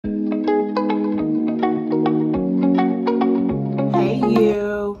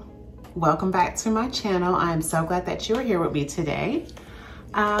welcome back to my channel. I'm so glad that you're here with me today.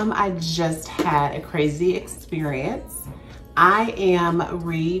 I just had a crazy experience. I am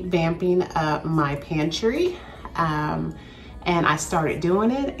revamping up my pantry and I started doing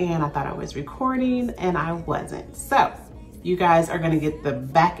it and I thought I was recording and I wasn't. So you guys are gonna get the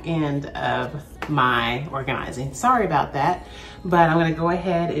back end of my organizing. Sorry about that, but I'm gonna go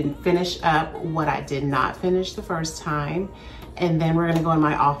ahead and finish up what I did not finish the first time. And then we're gonna go in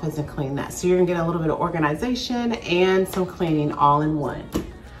my office and clean that. So you're gonna get a little bit of organization and some cleaning all in one.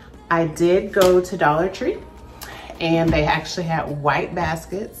 I did go to Dollar Tree and they actually had white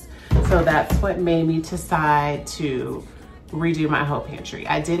baskets. So that's what made me decide to redo my whole pantry.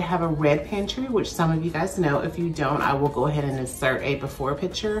 I did have a red pantry, which some of you guys know. If you don't, I will go ahead and insert a before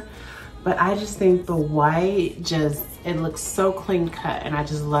picture. But I just think the white it looks so clean cut and I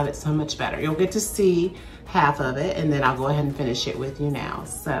just love it so much better. You'll get to see half of it and then I'll go ahead and finish it with you now.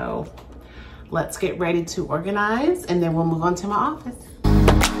 So let's get ready to organize and then we'll move on to my office.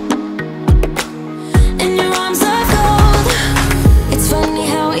 In your arms of gold, it's funny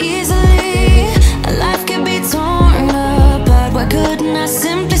how easily a life can be torn apart. Why couldn't I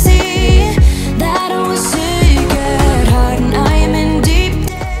simply see that I was sick at heart and I am in deep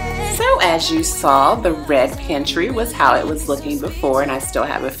debt? So as you saw, the red pantry was how it was looking before and I still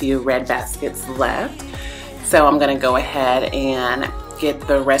have a few red baskets left. So I'm gonna go ahead and get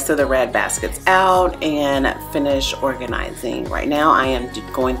the rest of the red baskets out and finish organizing. Right now I am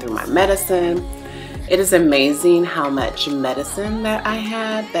going through my medicine. It is amazing how much medicine that I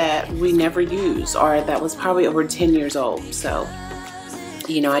had that we never used or that was probably over 10 years old. So,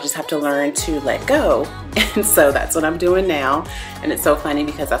 you know, I just have to learn to let go. And so that's what I'm doing now. And it's so funny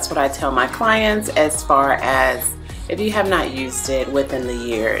because that's what I tell my clients as far as if you have not used it within the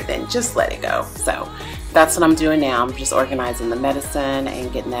year, then just let it go. So that's what I'm doing now. I'm just organizing the medicine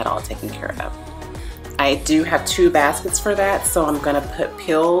and getting that all taken care of. I do have 2 baskets for that, so I'm gonna put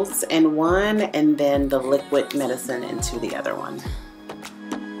pills in one and then the liquid medicine into the other one.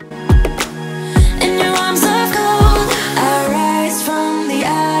 In your arms of gold, I rise from the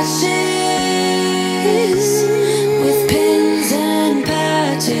ashes. With pins and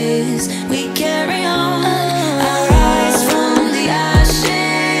patches, we carry on. I rise from the ashes.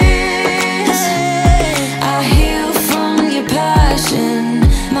 I heal from your passion.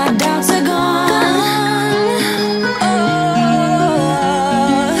 My doubts are gone.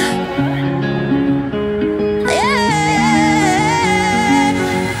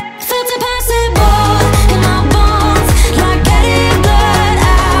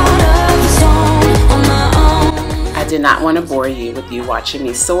 Did not want to bore you with you watching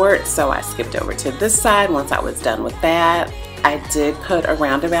me sort, so I skipped over to this side once I was done with that. I did put a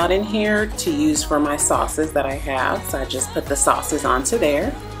roundabout in here to use for my sauces that I have, so I just put the sauces onto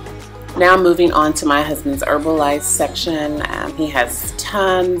there. Now moving on to my husband's Herbalife section. He has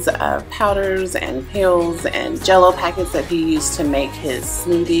tons of powders and pills and Jello packets that he used to make his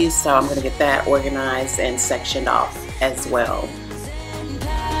smoothies, so I'm going to get that organized and sectioned off as well.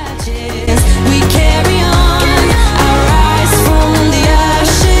 We carry on. From the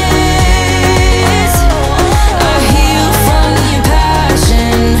ashes, I heal from your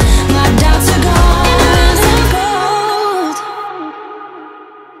passion. My doubts are gone.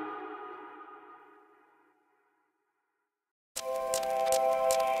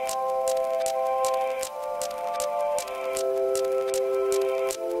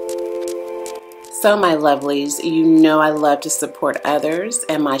 So my lovelies, you know I love to support others,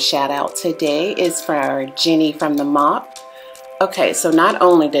 and my shout out today is for Jenny from the Mop. Okay, so not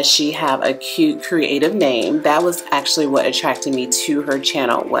only does she have a cute creative name, that was actually what attracted me to her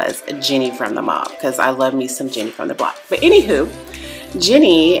channel, was Jenny from the Mop, because I love me some Jenny from the block. But anywho,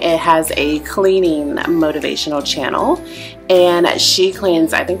 Jenny has a cleaning motivational channel and she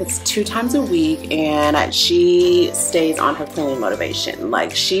cleans, I think it's 2 times a week, and she stays on her cleaning motivation.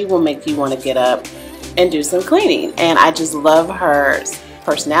 Like, she will make you want to get up and do some cleaning, and I just love her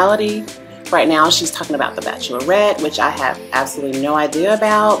personality. Right now she's talking about The Bachelorette, which I have absolutely no idea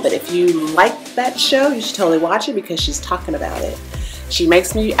about, but if you like that show, you should totally watch it because she's talking about it. She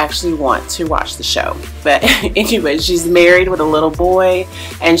makes me actually want to watch the show. But anyway, she's married with a little boy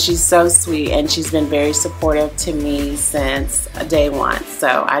and she's so sweet and she's been very supportive to me since day one.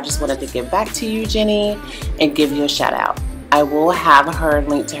 So I just wanted to give back to you, Jenny, and give you a shout out. I will have her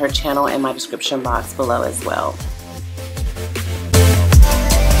link to her channel in my description box below as well.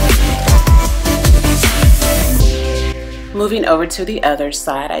 Moving over to the other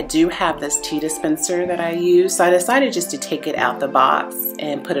side, I do have this tea dispenser that I use, so I decided just to take it out the box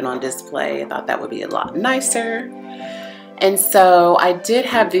and put it on display. I thought that would be a lot nicer. And so I did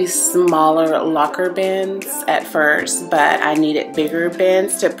have these smaller locker bins at first, but I needed bigger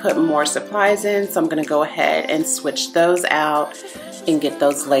bins to put more supplies in. So I'm gonna go ahead and switch those out and get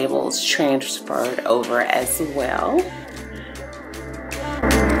those labels transferred over as well.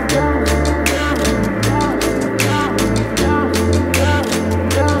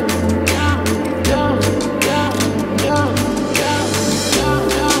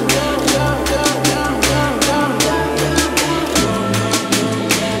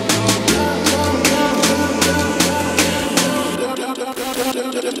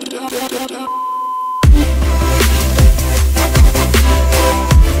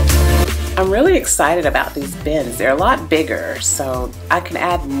 I'm really excited about these bins. They're a lot bigger, so I can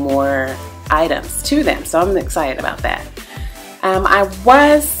add more items to them. So I'm excited about that. I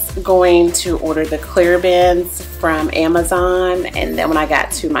was going to order the clear bins from Amazon, and then when I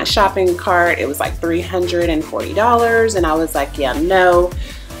got to my shopping cart, it was like $340, and I was like, yeah, no,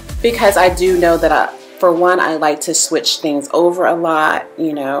 because I do know that for one, I like to switch things over a lot.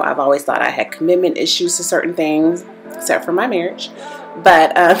 You know, I've always thought I had commitment issues to certain things, except for my marriage.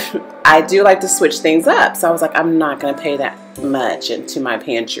 But I do like to switch things up. So I was like, I'm not going to pay that much into my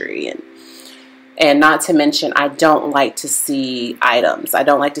pantry. And not to mention, I don't like to see items. I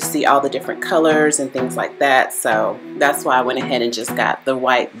don't like to see all the different colors and things like that. So that's why I went ahead and just got the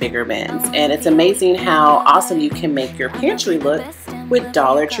white bigger bins. And it's amazing how awesome you can make your pantry look with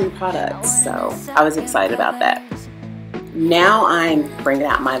Dollar Tree products. So I was excited about that. Now I'm bringing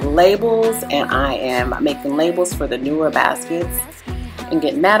out my labels, and I am making labels for the newer baskets and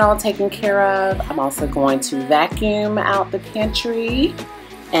getting that all taken care of. I'm also going to vacuum out the pantry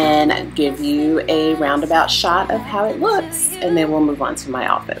and give you a roundabout shot of how it looks, and then we'll move on to my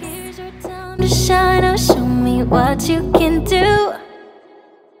office. Show me what you can do.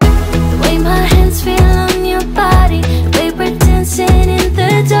 The way my hands feel on your body, the way we're dancing in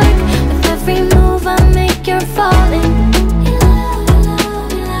the dark. With every move I make, you're falling.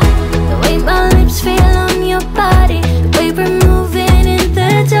 The way my lips feel on your body, the way we're moving in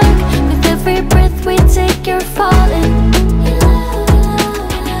the dark. With every breath we take, you're falling.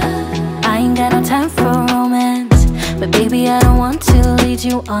 I ain't got no time for romance, but baby, I don't want to lead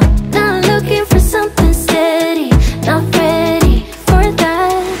you on. Not looking for something steady, not ready for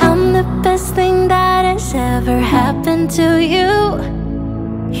that. I'm the best thing that has ever happened to you.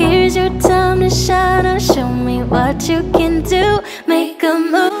 Here's your time to shine, or show me what you can do. Make a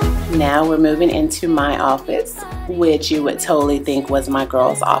move. Now we're moving into my office, which you would totally think was my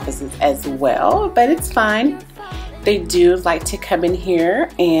girls' offices as well, but it's fine. They do like to come in here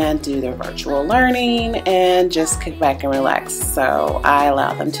and do their virtual learning and just kick back and relax. So I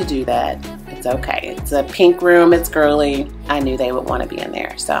allow them to do that. It's okay. It's a pink room. It's girly. I knew they would want to be in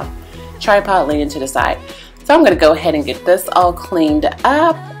there. So tripod leaning to the side. So I'm going to go ahead and get this all cleaned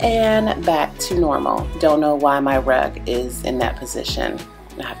up and back to normal. Don't know why my rug is in that position.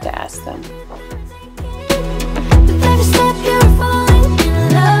 I have to ask them.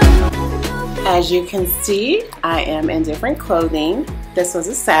 As you can see, I am in different clothing. This was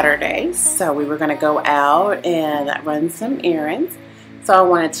a Saturday, so we were going to go out and run some errands. So I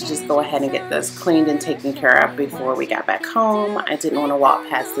wanted to just go ahead and get this cleaned and taken care of before we got back home. I didn't want to walk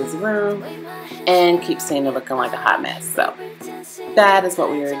past this room and keep seeing it looking like a hot mess. So that is what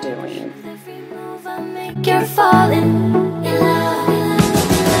we are doing. You're falling in love.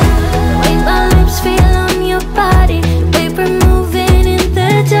 The way my lips feel on your body, the way we're moving in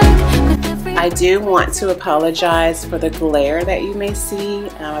the dark. I do want to apologize for the glare that you may see.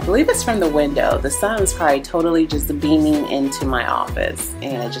 I believe it's from the window. The sun is probably totally just beaming into my office,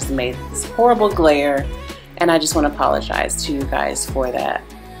 and it just made this horrible glare, and I just want to apologize to you guys for that.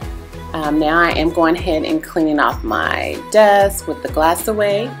 Now I am going ahead and cleaning off my desk with the glass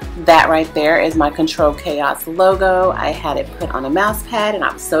away. That right there is my Control Chaos logo. I had it put on a mouse pad, and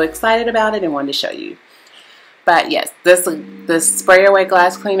I'm so excited about it and wanted to show you. But yes, this spray away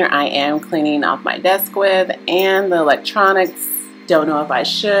glass cleaner I am cleaning off my desk with, and the electronics, don't know if I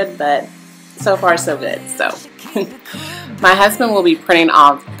should, but so far so good. So my husband will be printing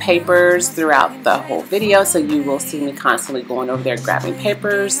off papers throughout the whole video, so you will see me constantly going over there grabbing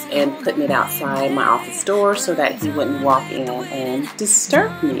papers and putting it outside my office door so that he wouldn't walk in and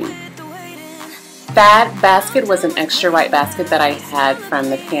disturb me. That basket was an extra white basket that I had from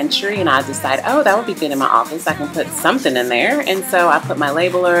the pantry, and I decided, oh, that would be good in my office. I can put something in there, and so I put my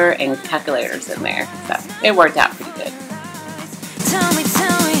labeler and calculators in there. So it worked out pretty good. Tell me,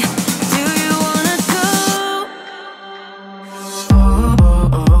 do you wanna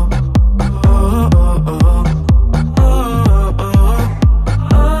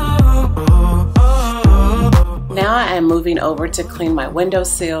Now I am moving over to clean my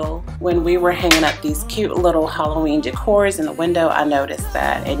windowsill. When we were hanging up these cute little Halloween decors in the window, I noticed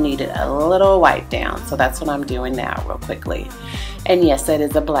that it needed a little wipe down. So that's what I'm doing now real quickly. And yes, that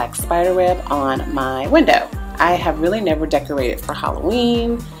is a black spider web on my window. I have really never decorated for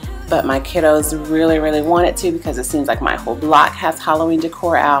Halloween, but my kiddos really wanted to because it seems like my whole block has Halloween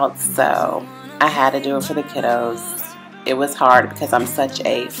decor out. So I had to do it for the kiddos. It was hard because I'm such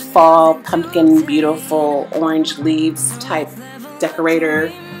a fall, pumpkin, beautiful, orange leaves type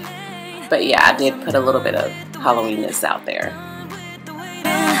decorator. But yeah, I did put a little bit of Halloweenness out there.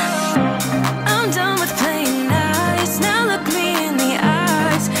 I'm done with playing nice. Now look me in the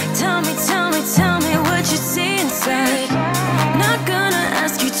eyes. Tell me what you see inside. Not gonna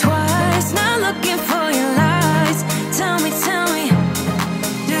ask you twice. Not looking for your lies. Tell me,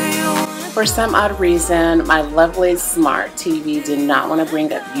 do you? For some odd reason, my lovely smart TV did not want to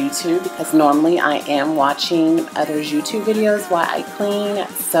bring up YouTube because normally I am watching others' YouTube videos while I clean.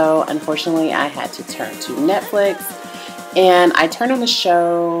 So unfortunately, I had to turn to Netflix, and I turned on a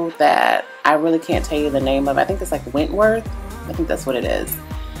show that I really can't tell you the name of. I think it's like Wentworth. I think that's what it is.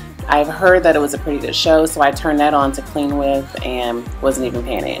 I've heard that it was a pretty good show, so I turned that on to clean with and wasn't even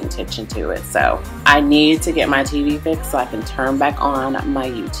paying any attention to it. So I needed to get my TV fixed so I can turn back on my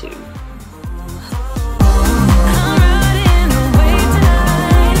YouTube.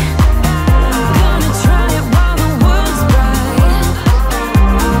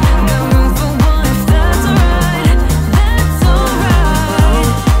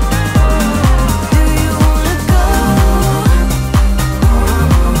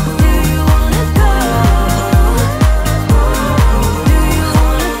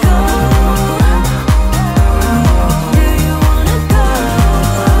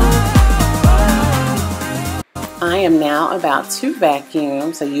 I am now about to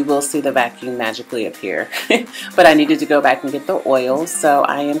vacuum, so you will see the vacuum magically appear. But I needed to go back and get the oil, so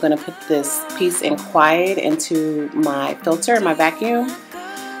I am going to put this Peace and Quiet into my filter, my vacuum.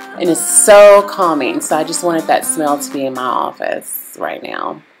 And it's so calming, so I just wanted that smell to be in my office right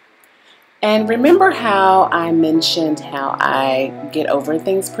now. And remember how I mentioned how I get over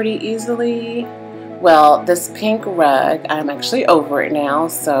things pretty easily? Well, this pink rug, I'm actually over it now,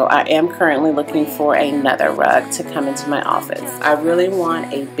 so I am currently looking for another rug to come into my office. I really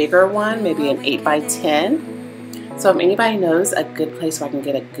want a bigger one, maybe an 8x10. So if anybody knows a good place where I can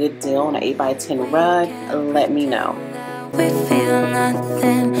get a good deal on an 8x10 rug, let me know. We feel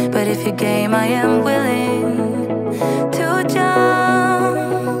nothing, but if you're game, I am willing to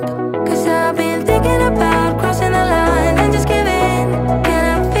jump. 'Cause I've been thinking about crossing the line and just giving.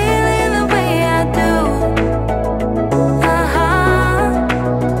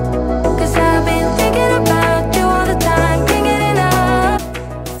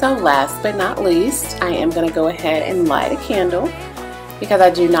 Last but not least, I am going to go ahead and light a candle because I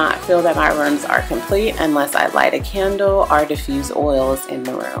do not feel that my rooms are complete unless I light a candle or diffuse oils in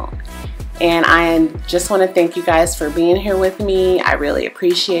the room. And I just want to thank you guys for being here with me. I really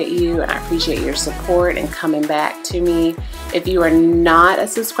appreciate you, and I appreciate your support and coming back to me. If you are not a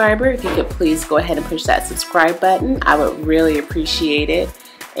subscriber, if you could please go ahead and push that subscribe button, I would really appreciate it.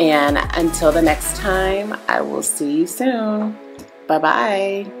 And until the next time, I will see you soon.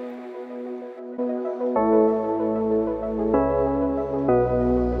 Bye-bye.